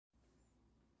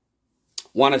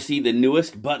Want to see the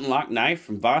newest button lock knife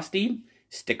from Vosteed?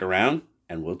 Stick around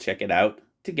and we'll check it out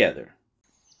together.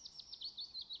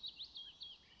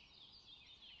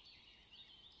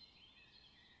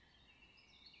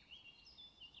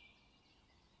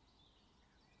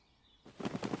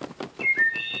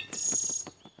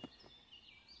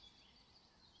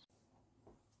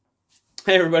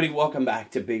 Hey everybody, welcome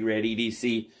back to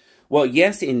BigRedEDC. Well,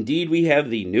 yes, indeed, we have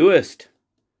the newest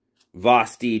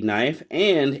Vosteed knife,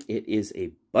 and it is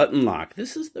a button lock.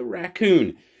 This is the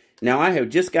Raccoon. Now, I have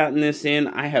just gotten this in.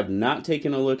 I have not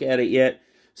taken a look at it yet,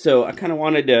 so I kind of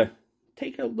wanted to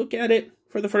take a look at it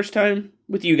for the first time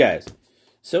with you guys.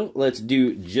 So, let's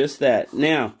do just that.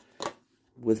 Now,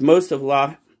 with most of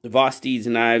Vosteed's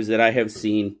knives that I have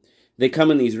seen, they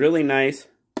come in these really nice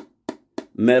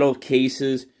metal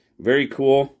cases. Very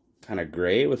cool, kind of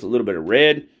gray with a little bit of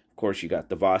red. Of course, you got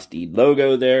the Vosteed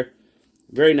logo there.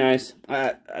 Very nice.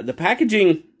 The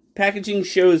packaging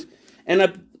shows, and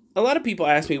a lot of people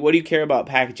ask me, what do you care about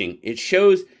packaging? It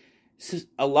shows,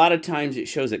 a lot of times it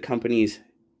shows that companies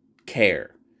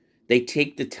care. They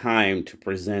take the time to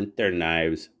present their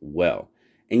knives well.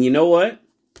 And you know what?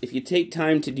 If you take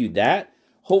time to do that,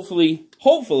 hopefully,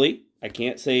 I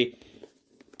can't say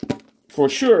for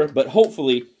sure, but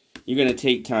hopefully, you're going to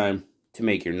take time to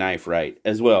make your knife right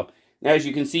as well. Now, as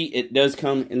you can see, it does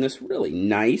come in this really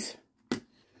nice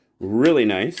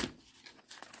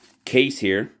case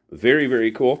here. Very,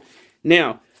 very cool.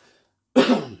 Now,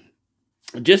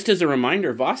 just as a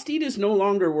reminder, Vosteed is no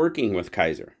longer working with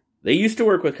Kaiser. They used to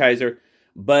work with Kaiser,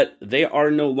 but they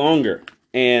are no longer.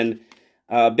 And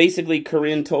basically,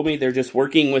 Corinne told me they're just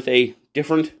working with a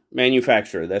different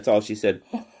manufacturer. That's all she said.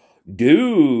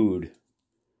 Dude.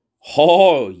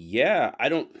 Oh, yeah.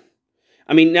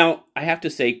 Now, I have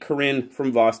to say, Corinne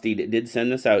from Vosteed did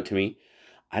send this out to me.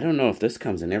 I don't know if this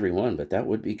comes in every one, but that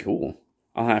would be cool.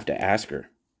 I'll have to ask her.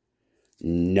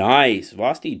 Nice.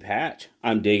 Vosteed patch.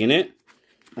 I'm digging it.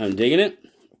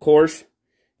 Of course,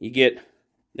 you get,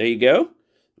 there you go,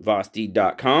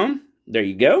 Vosteed.com. There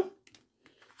you go.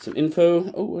 Some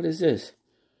info. Oh, what is this?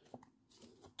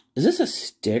 Is this a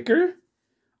sticker?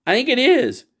 I think it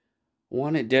is.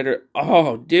 Wanted dead or...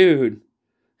 Oh, dude.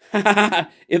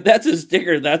 If that's a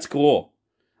sticker, that's cool.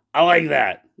 I like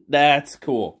that. That's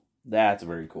cool. That's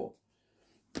very cool.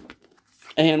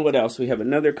 And what else? We have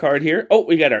another card here. Oh,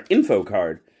 we got our info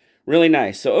card. Really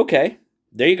nice. So, okay.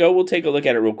 There you go. We'll take a look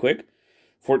at it real quick.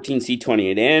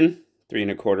 14C28N, 3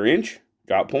 1/4 inch,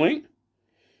 drop point,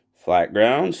 flat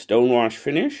ground, stonewash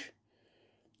finish,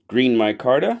 green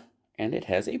micarta, and it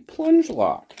has a plunge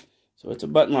lock. So it's a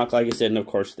button lock, like I said, and of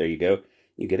course, there you go.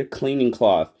 You get a cleaning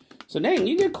cloth. So dang,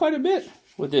 you get quite a bit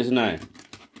with this knife.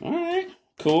 All right,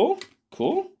 cool.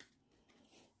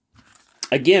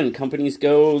 Again, companies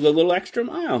go the little extra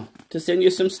mile to send you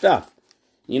some stuff.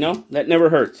 You know, that never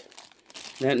hurts.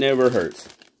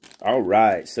 All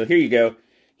right, so here you go.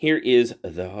 Here is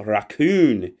the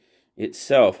Raccoon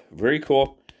itself. Very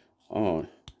cool. Oh,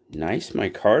 nice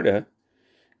micarta.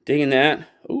 Digging that.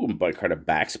 Ooh, micarta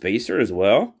backspacer as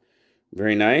well.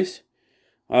 Very nice.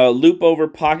 Loop over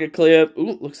pocket clip.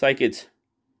 Ooh, looks like it's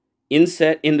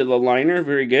inset into the liner.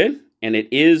 Very good. And it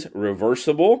is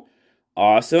reversible.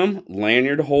 Awesome.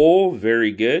 Lanyard hole.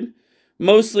 Very good.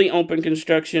 Mostly open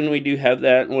construction. We do have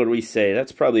that. What do we say?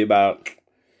 That's probably about,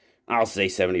 I'll say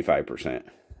 75%.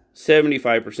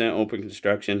 75% open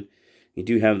construction. You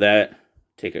do have that.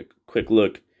 Take a quick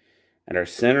look at our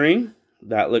centering.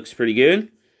 That looks pretty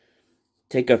good.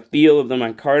 Take a feel of the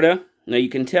micarta. Now you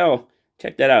can tell.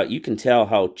 Check that out. You can tell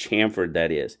how chamfered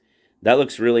that is. That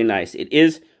looks really nice. It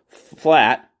is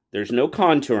flat. There's no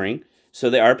contouring. So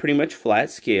they are pretty much flat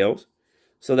scales.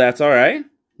 So that's all right.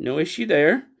 No issue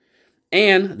there.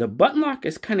 And the button lock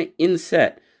is kind of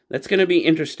inset. That's going to be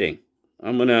interesting.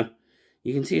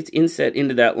 You can see it's inset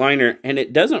into that liner. And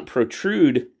it doesn't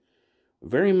protrude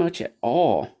very much at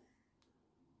all.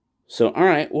 So, all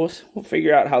right. We'll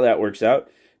figure out how that works out.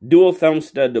 Dual thumb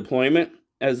stud deployment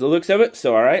as the looks of it.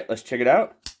 So, all right, let's check it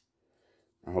out.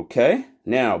 Okay,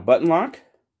 now button lock.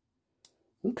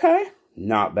 Okay,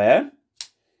 not bad.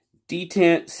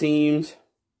 Detent seems,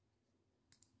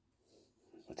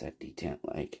 what's that detent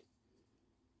like?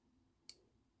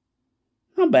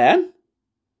 Not bad.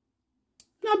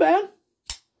 Not bad.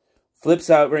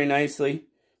 Flips out very nicely.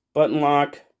 Button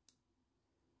lock.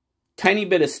 Tiny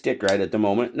bit of stick right at the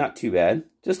moment. Not too bad.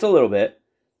 Just a little bit.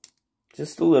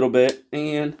 Just a little bit.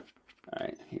 And, all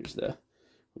right, here's we'll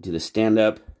do the stand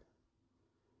up.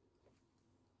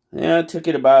 Yeah, it took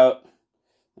it about,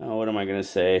 oh, what am I going to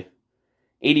say?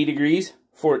 80 degrees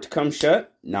for it to come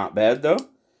shut. Not bad, though.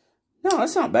 No,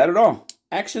 that's not bad at all.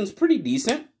 Action's pretty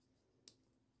decent.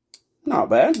 Not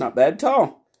bad at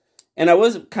all. And I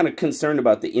was kind of concerned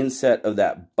about the inset of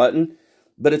that button,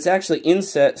 but it's actually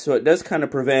inset, so it does kind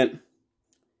of prevent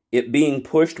it being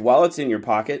pushed while it's in your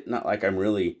pocket. Not like I'm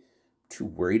really too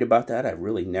worried about that. I've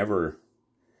really never...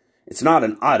 It's not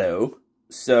an auto,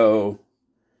 so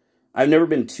I've never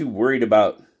been too worried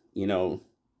about, you know,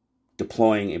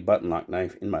 deploying a button lock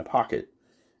knife in my pocket.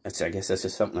 I guess that's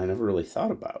just something I never really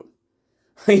thought about.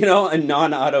 You know, a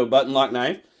non-auto button lock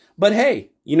knife. But hey,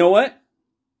 you know what?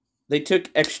 They took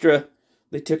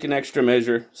an extra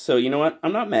measure. So you know what?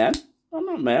 I'm not mad. I'm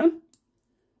not mad.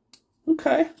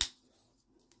 Okay.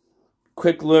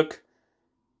 Quick look.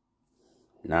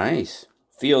 Nice.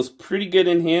 Feels pretty good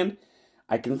in hand.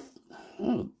 I can...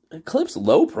 Oh, it clips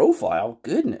low profile.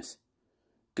 Goodness.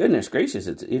 Goodness gracious.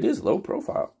 It is low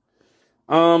profile.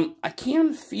 I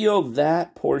can feel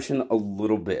that portion a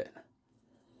little bit.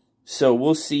 So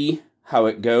we'll see how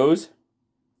it goes.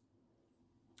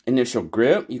 Initial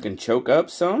grip. You can choke up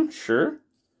some. Sure.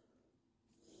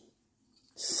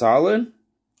 Solid.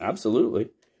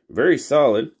 Absolutely. Very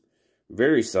solid.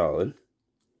 Very solid.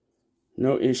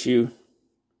 No issue.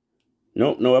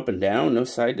 Nope, no up and down. No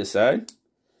side to side.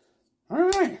 All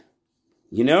right.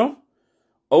 You know,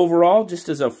 overall, just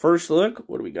as a first look,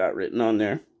 what do we got written on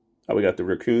there? Oh, we got the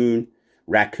Raccoon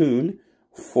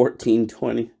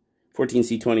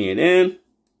 14C28N.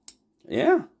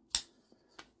 Yeah.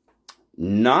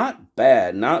 Not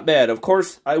bad, not bad. Of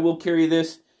course, I will carry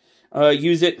this,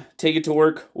 use it, take it to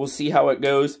work. We'll see how it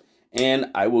goes,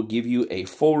 and I will give you a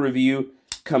full review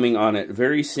coming on it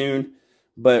very soon.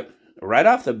 But right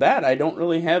off the bat, I don't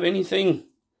really have anything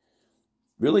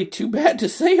really too bad to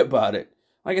say about it.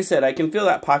 Like I said, I can feel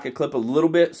that pocket clip a little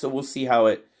bit, so we'll see how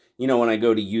it, you know, when I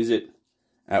go to use it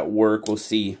at work, we'll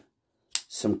see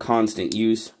some constant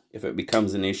use if it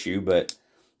becomes an issue. But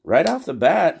right off the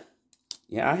bat,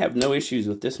 yeah, I have no issues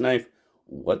with this knife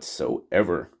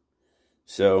whatsoever.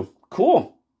 So,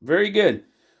 cool. Very good.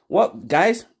 Well,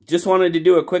 guys, just wanted to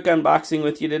do a quick unboxing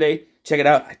with you today. Check it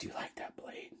out. I do like that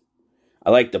blade.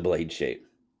 I like the blade shape.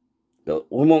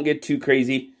 But we won't get too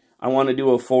crazy. I want to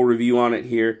do a full review on it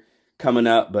here coming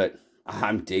up, but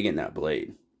I'm digging that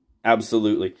blade.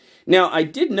 Absolutely. Now, I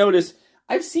did notice,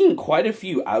 I've seen quite a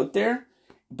few out there,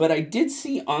 but I did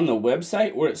see on the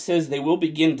website where it says they will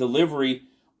begin delivery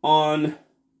on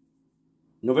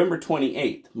November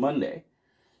 28th, Monday.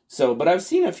 So, but I've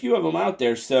seen a few of them out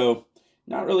there, so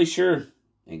not really sure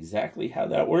exactly how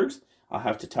that works. I'll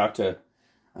have to talk to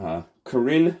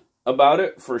Corinne about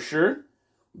it for sure.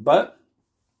 But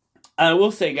I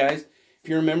will say, guys, if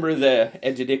you remember the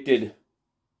Edge Addicted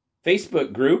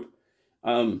Facebook group,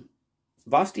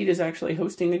 Vosteed is actually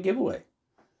hosting a giveaway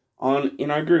in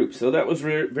our group. So that was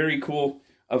very cool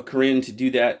of Corinne to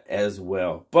do that as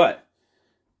well. But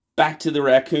back to the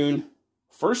Raccoon.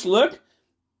 First look,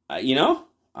 you know,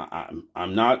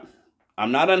 I'm not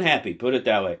unhappy. Put it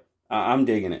that way. I'm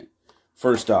digging it.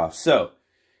 First off, so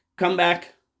come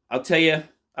back. I'll tell you.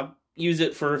 I'll use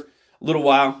it for a little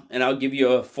while, and I'll give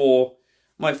you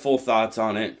my full thoughts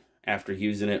on it after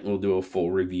using it. We'll do a full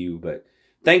review. But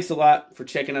thanks a lot for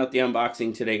checking out the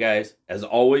unboxing today, guys. As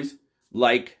always,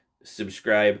 like,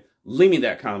 subscribe, leave me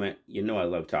that comment. You know I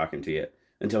love talking to you.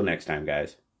 Until next time,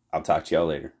 guys. I'll talk to y'all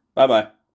later. Bye-bye.